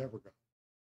car I ever got.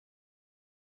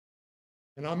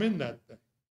 And I'm in that thing.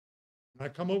 And I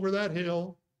come over that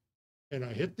hill, and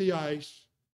I hit the ice,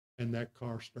 and that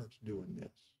car starts doing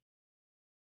this.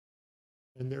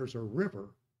 And there's a river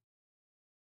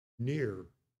near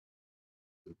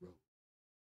the road.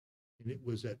 And it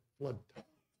was at flood time.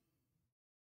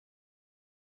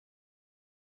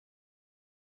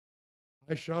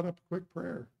 I shot up a quick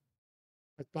prayer.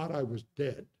 I thought I was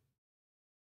dead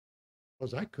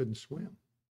because I couldn't swim.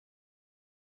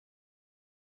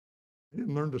 I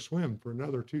didn't learn to swim for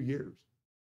another 2 years.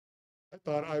 I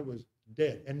thought I was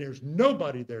dead. And there's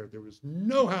nobody there. There was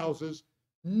no houses,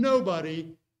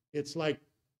 nobody. It's like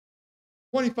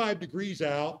 25 degrees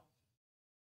out.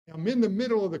 I'm in the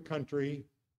middle of the country.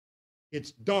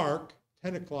 It's dark,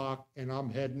 10 o'clock, and I'm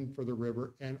heading for the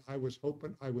river. And I was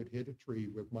hoping I would hit a tree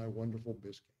with my wonderful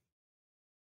Biscayne.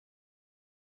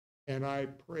 And I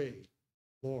prayed,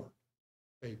 Lord,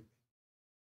 save me.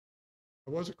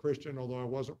 I was a Christian, although I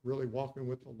wasn't really walking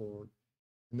with the Lord.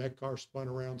 And that car spun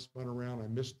around. I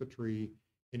missed the tree,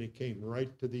 and it came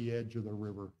right to the edge of the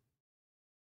river.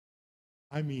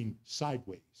 I mean,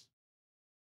 sideways.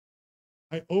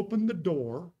 I opened the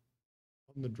door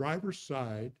on the driver's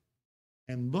side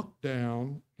and looked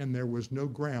down, and there was no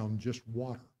ground, just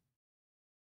water.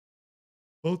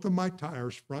 Both of my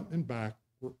tires, front and back,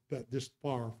 were this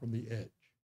far from the edge.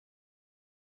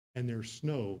 And there's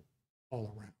snow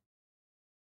all around.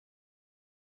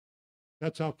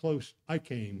 That's how close I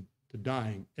came to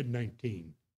dying at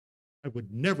 19. I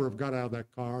would never have got out of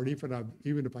that car, and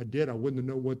even if I did, I wouldn't have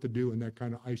known what to do in that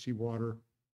kind of icy water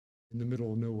in the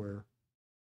middle of nowhere.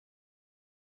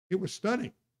 It was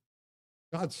stunning.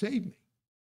 God saved me.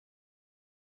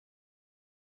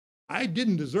 I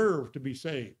didn't deserve to be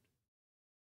saved.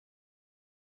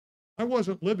 I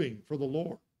wasn't living for the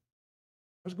Lord.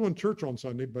 I was going to church on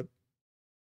Sunday, but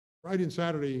Friday and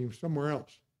Saturday somewhere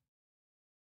else.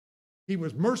 He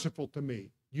was merciful to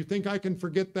me. You think I can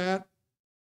forget that?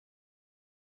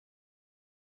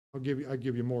 I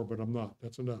give you more, but I'm not.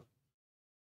 That's enough.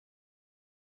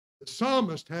 The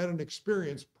psalmist had an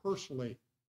experience personally.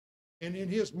 And in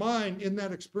his mind, in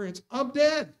that experience, I'm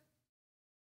dead.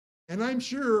 And I'm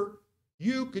sure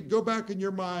you could go back in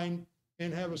your mind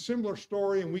and have a similar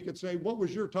story, and we could say, what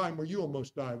was your time where you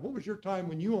almost died? What was your time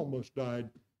when you almost died?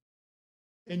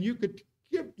 And you could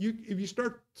give, if you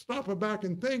start stopping back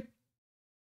and think,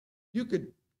 you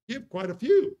could give quite a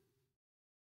few.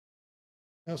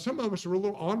 Now, some of us are a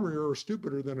little ornerier or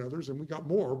stupider than others, and we got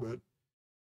more, but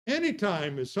any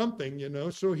time is something, you know.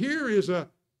 So here is a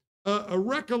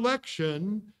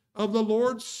recollection of the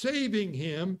Lord saving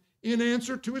him in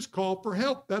answer to his call for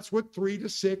help. That's what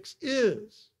 3-6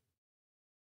 is.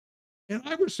 And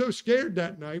I was so scared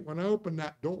that night when I opened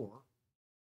that door,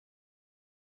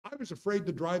 I was afraid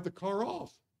to drive the car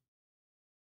off.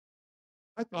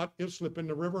 I thought it'll slip in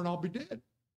the river and I'll be dead.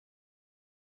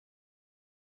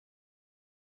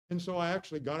 And so I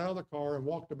actually got out of the car and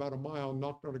walked about a mile and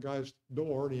knocked on a guy's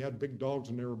door, and he had big dogs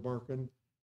and they were barking.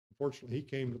 Unfortunately, he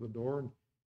came to the door, and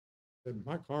Said,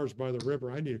 my car's by the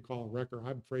river. I need to call a wrecker.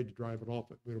 I'm afraid to drive it off.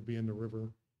 It'll be in the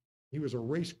river. He was a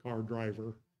race car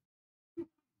driver.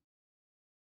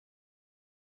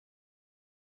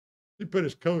 He put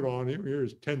his coat on. Here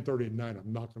is 10:30 at night.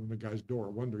 I'm knocking on the guy's door. I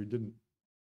wonder he didn't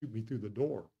shoot me through the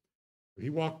door. He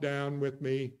walked down with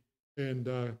me and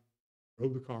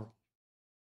drove the car.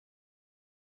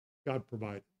 God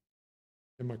provided.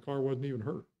 And my car wasn't even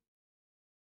hurt.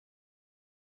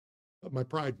 But my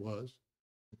pride was.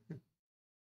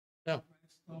 Now,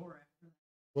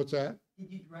 what's that?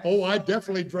 Oh, I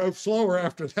definitely drove slower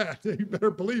after that. You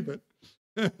better believe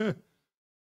it.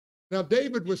 Now,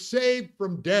 David was saved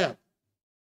from death.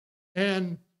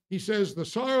 And he says, the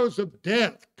sorrows of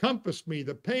death compassed me.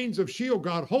 The pains of Sheol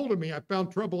got hold of me. I found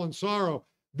trouble and sorrow.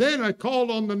 Then I called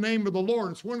on the name of the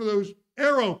Lord. It's one of those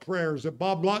arrow prayers that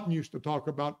Bob Lawton used to talk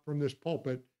about from this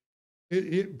pulpit.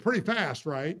 Pretty fast,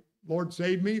 right? Lord,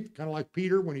 save me. Kind of like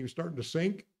Peter when he was starting to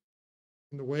sink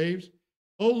in the waves.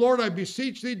 Oh, Lord, I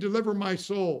beseech thee, deliver my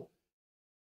soul.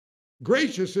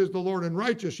 Gracious is the Lord and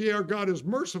righteous. Yea, our God is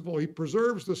merciful. He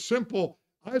preserves the simple.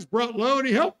 I was brought low and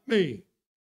he helped me.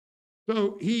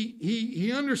 So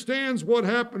he understands what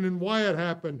happened and why it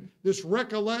happened. This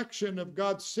recollection of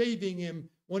God saving him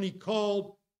when he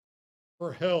called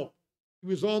for help. He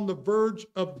was on the verge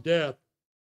of death,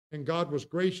 and God was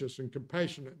gracious and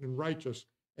compassionate and righteous,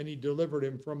 and he delivered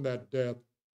him from that death.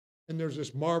 And there's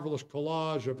this marvelous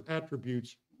collage of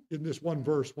attributes in this one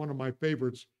verse, one of my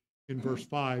favorites in verse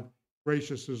 5.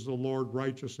 Gracious is the Lord,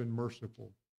 righteous and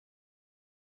merciful.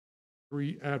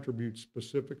 3 attributes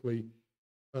specifically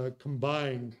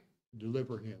combined to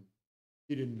deliver him.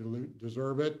 He didn't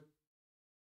deserve it.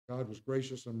 God was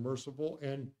gracious and merciful,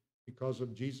 and because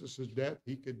of Jesus' death,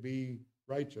 he could be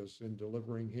righteous in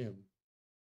delivering him.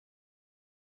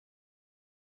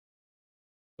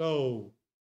 So,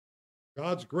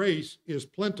 God's grace is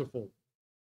plentiful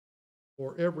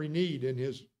for every need. In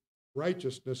his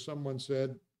righteousness, someone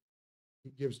said,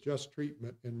 he gives just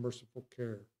treatment and merciful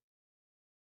care.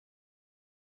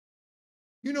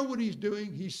 You know what he's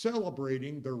doing? He's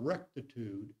celebrating the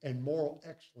rectitude and moral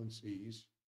excellencies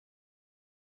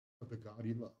of the God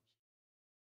he loves.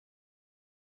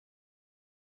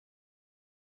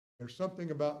 There's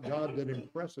something about God that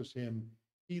impresses him.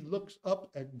 He looks up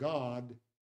at God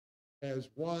as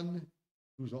one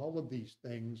who's all of these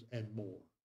things and more.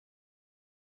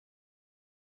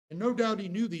 And no doubt he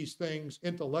knew these things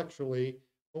intellectually,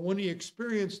 but when he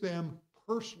experienced them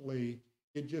personally,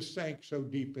 it just sank so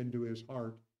deep into his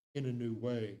heart in a new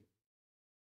way.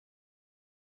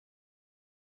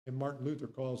 And Martin Luther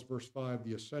calls verse 5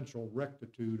 the essential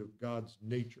rectitude of God's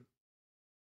nature.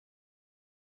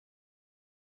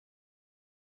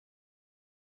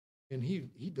 And he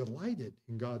delighted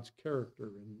in God's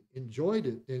character and enjoyed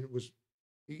it. And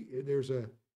there's a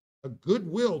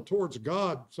goodwill towards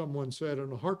God, someone said,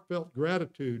 and a heartfelt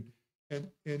gratitude. And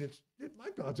my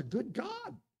God's a good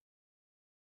God.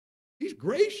 He's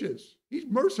gracious. He's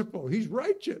merciful. He's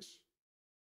righteous.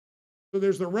 So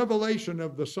there's the revelation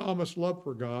of the psalmist's love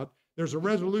for God. There's a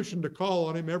resolution to call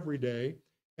on him every day.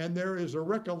 And there is a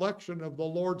recollection of the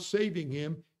Lord saving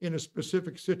him in a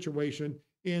specific situation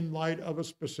in light of a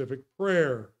specific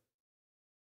prayer.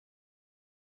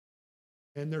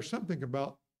 And there's something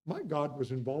about my God was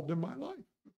involved in my life.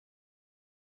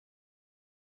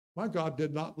 My God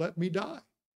did not let me die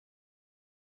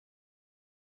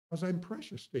because I'm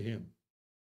precious to him.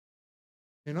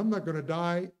 And I'm not going to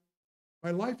die. My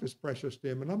life is precious to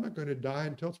him, and I'm not going to die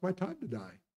until it's my time to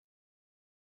die.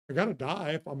 I got to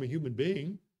die if I'm a human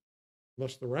being,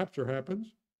 unless the rapture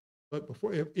happens. But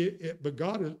but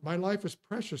God is, my life is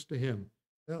precious to him.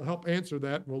 That'll help answer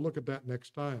that, and we'll look at that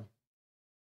next time.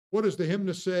 What does the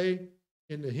hymnist say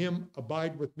in the hymn,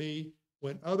 Abide with Me?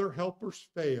 When other helpers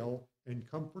fail and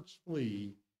comforts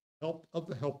flee, help of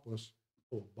the helpless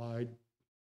will abide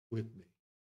with me.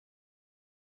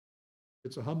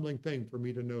 It's a humbling thing for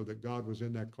me to know that God was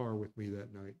in that car with me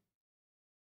that night.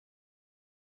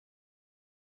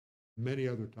 Many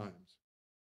other times,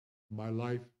 my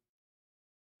life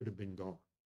could have been gone.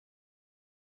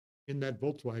 In that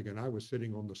Volkswagen, I was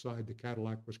sitting on the side the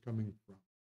Cadillac was coming from.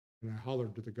 And I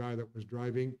hollered to the guy that was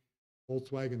driving.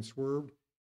 Volkswagen swerved.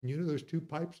 And you know those 2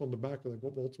 pipes on the back of the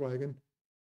Volkswagen?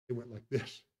 They went like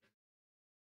this.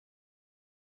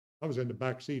 I was in the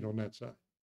back seat on that side.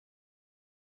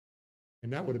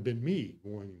 And that would have been me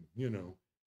going,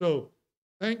 So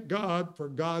thank God for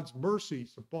God's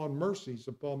mercies upon mercies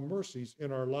upon mercies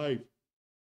in our life.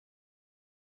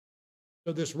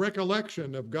 So this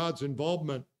recollection of God's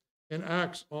involvement and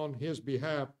acts on his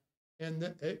behalf,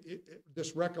 and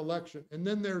this recollection. And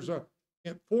then there's a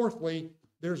And fourthly,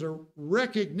 there's a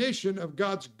recognition of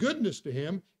God's goodness to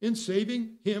him in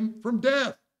saving him from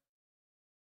death.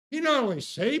 He not only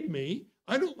saved me,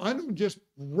 I don't just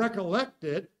recollect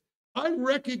it. I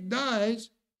recognize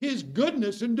his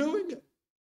goodness in doing it.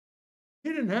 He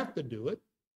didn't have to do it.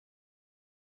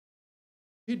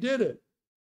 He did it.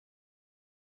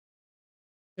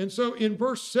 And so in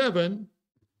verse 7,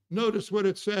 notice what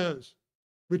it says.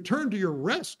 Return to your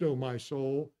rest, O my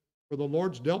soul, for the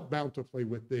Lord's dealt bountifully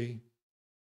with thee.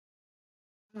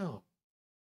 Now,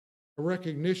 a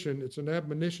recognition, it's an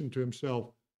admonition to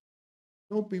himself.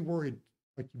 Don't be worried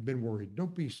like you've been worried.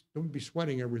 Don't be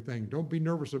sweating everything. Don't be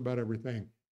nervous about everything.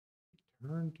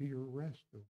 Return to your rest.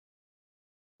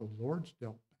 The Lord's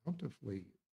dealt bountifully.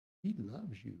 He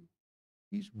loves you.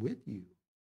 He's with you.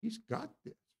 He's got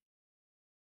this.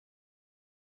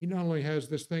 He not only has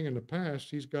this thing in the past,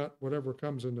 he's got whatever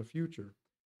comes in the future.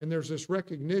 And there's this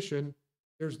recognition,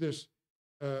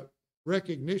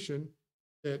 recognition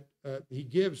that he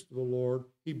gives to the Lord.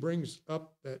 He brings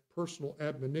up that personal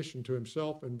admonition to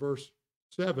himself in verse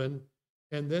 7.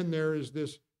 And then there is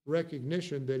this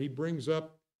recognition that he brings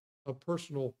up a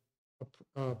personal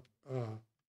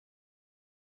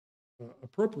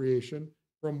appropriation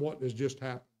from what has just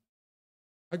happened.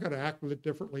 I got to act with it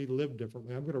differently, live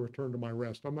differently. I'm going to return to my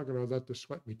rest. I'm not going to let this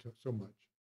sweat me so much,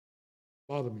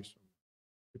 bother me so much.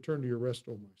 Return to your rest,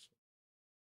 O my soul.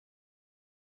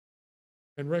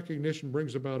 And recognition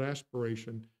brings about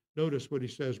aspiration. Notice what he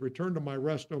says, return to my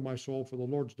rest, O my soul, for the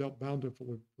Lord's dealt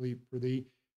bountifully for thee.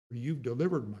 For you've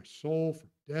delivered my soul from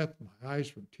death, my eyes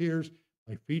from tears,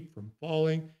 my feet from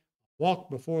falling. Walk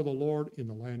before the Lord in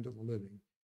the land of the living.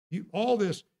 All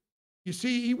this, you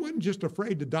see, he wasn't just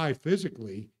afraid to die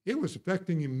physically. It was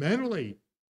affecting him mentally.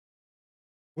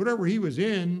 Whatever he was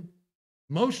in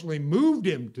emotionally moved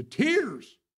him to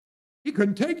tears. He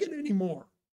couldn't take it anymore.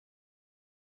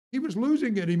 He was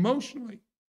losing it emotionally.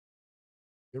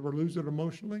 You ever lose it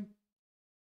emotionally?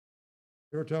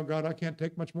 You ever tell God, I can't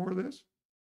take much more of this?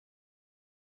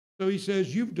 So he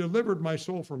says, you've delivered my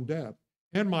soul from death,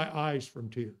 and my eyes from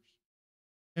tears,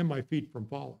 and my feet from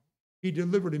falling. He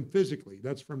delivered him physically,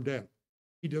 that's from death.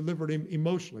 He delivered him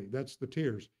emotionally, that's the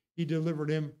tears. He delivered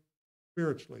him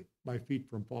spiritually, my feet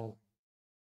from falling.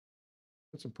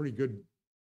 That's a pretty good,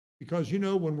 because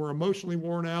when we're emotionally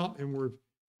worn out and we're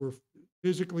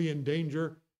physically in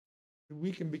danger,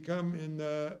 we can become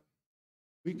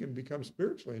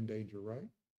spiritually in danger, right?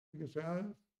 We can say,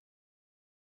 I'm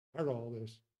tired of all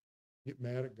this. Get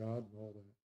mad at God and all that.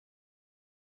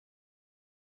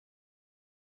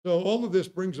 So all of this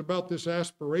brings about this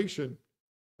aspiration.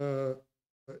 So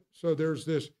there's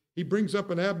this, he brings up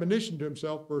an admonition to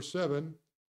himself, verse 7.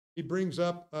 He brings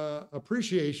up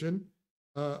appreciation,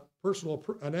 personal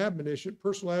admonition,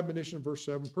 in verse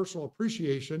 7, personal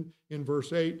appreciation in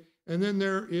verse 8. And then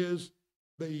there is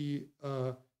the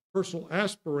personal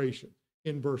aspiration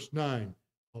in verse 9,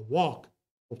 a walk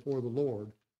before the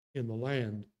Lord in the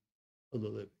land of the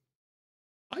living.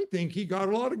 I think he got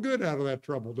a lot of good out of that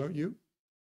trouble, don't you?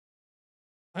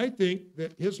 I think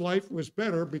that his life was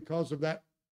better because of that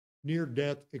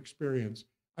near-death experience.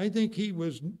 I think he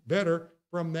was better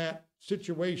from that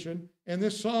situation, and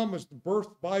this psalm was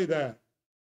birthed by that.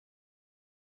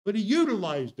 But he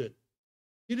utilized it.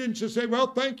 He didn't just say, well,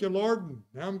 thank you, Lord, and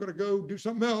now I'm going to go do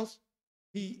something else.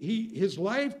 His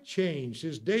life changed.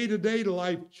 His day-to-day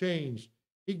life changed.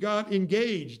 He got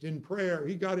engaged in prayer.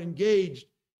 He got engaged.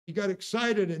 He got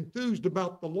excited, enthused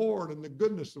about the Lord and the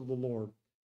goodness of the Lord.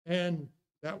 And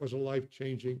that was a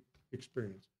life-changing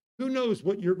experience. Who knows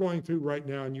what you're going through right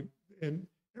now? And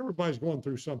everybody's going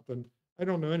through something. I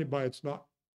don't know anybody that's not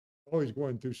always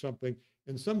going through something.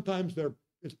 And sometimes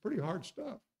it's pretty hard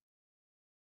stuff.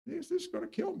 Is this going to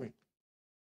kill me?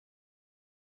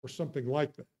 Or something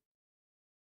like that.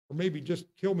 Or maybe just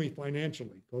kill me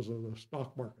financially because of the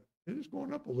stock market. It is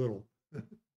going up a little.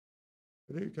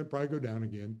 But it can probably go down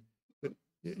again. But,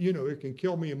 it can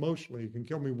kill me emotionally. It can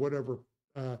kill me whatever.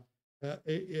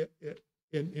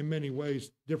 In many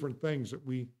ways, different things that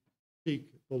we seek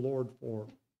the Lord for.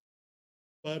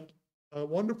 But a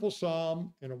wonderful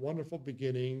psalm and a wonderful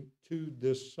beginning to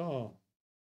this psalm.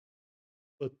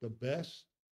 But the best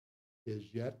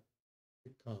is yet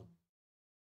to come.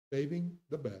 Saving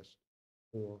the best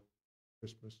for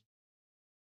Christmas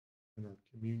and our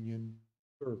communion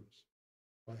service.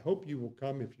 I hope you will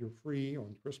come if you're free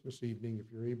on Christmas evening,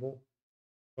 if you're able,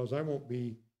 because I won't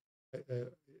be.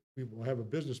 We will have a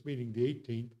business meeting the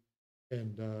 18th,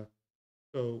 and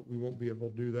so we won't be able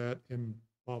to do that. And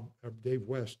Dave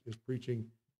West is preaching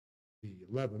the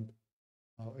 11th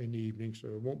in the evening, so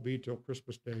it won't be till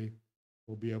Christmas Day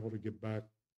we'll be able to get back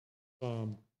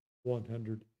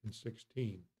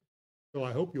 116. So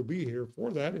I hope you'll be here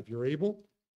for that if you're able,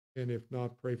 and if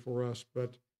not, pray for us.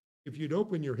 But if you'd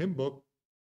open your hymn book,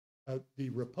 the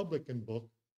Republican book,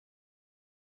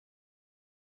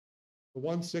 the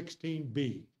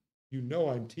 116b, you know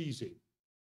I'm teasing.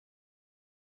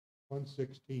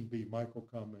 116b, Michael,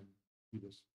 come and read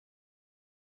us.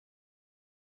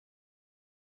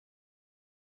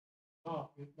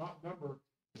 It's not numbered.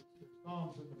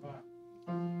 Psalms in the back.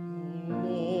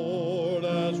 Lord,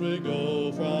 as we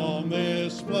go from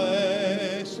this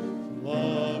place,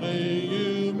 loving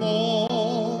you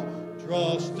more,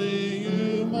 trusting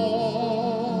you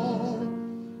more,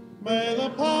 may the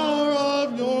power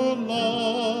of your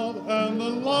love and the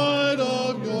light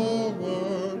of your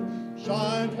word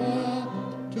shine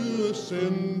forth to a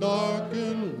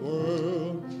sin-darkened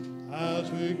world as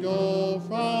we go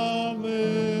from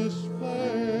this